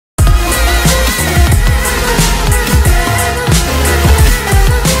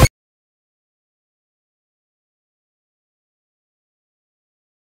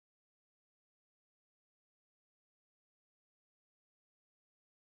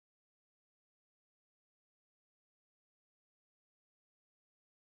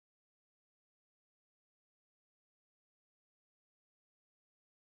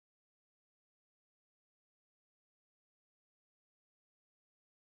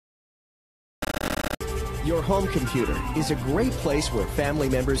Your home computer is a great place where family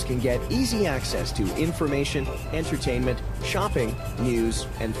members can get easy access to information, entertainment, shopping, news,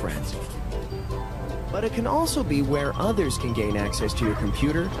 and friends. But it can also be where others can gain access to your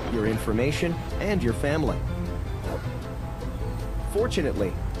computer, your information, and your family.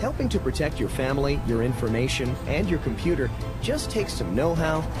 Fortunately, helping to protect your family, your information, and your computer just takes some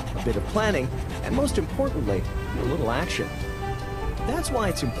know-how, a bit of planning, and most importantly, a little action. That's why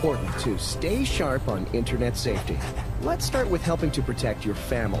it's important to stay sharp on internet safety. Let's start with helping to protect your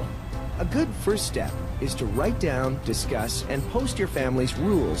family. A good first step is to write down, discuss, and post your family's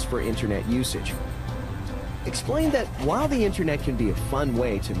rules for internet usage. Explain that while the internet can be a fun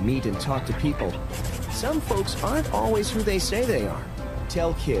way to meet and talk to people, some folks aren't always who they say they are.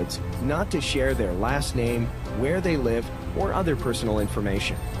 Tell kids not to share their last name, where they live, or other personal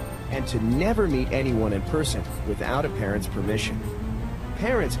information, and to never meet anyone in person without a parent's permission.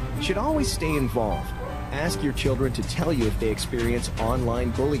 Parents should always stay involved. Ask your children to tell you if they experience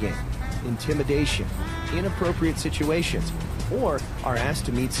online bullying, intimidation, inappropriate situations, or are asked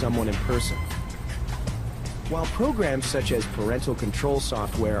to meet someone in person. While programs such as parental control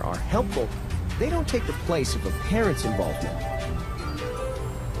software are helpful, they don't take the place of a parent's involvement.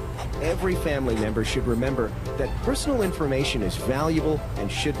 Every family member should remember that personal information is valuable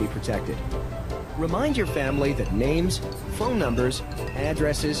and should be protected. Remind your family that names, phone numbers,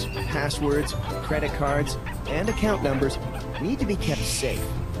 addresses, passwords, credit cards, and account numbers need to be kept safe.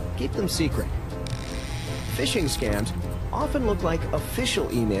 Keep them secret. Phishing scams often look like official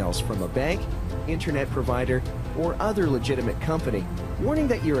emails from a bank, internet provider, or other legitimate company, warning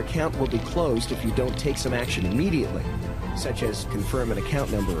that your account will be closed if you don't take some action immediately, such as confirm an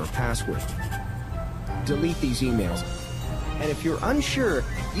account number or password. Delete these emails. And if you're unsure,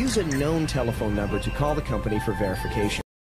 use a known telephone number to call the company for verification.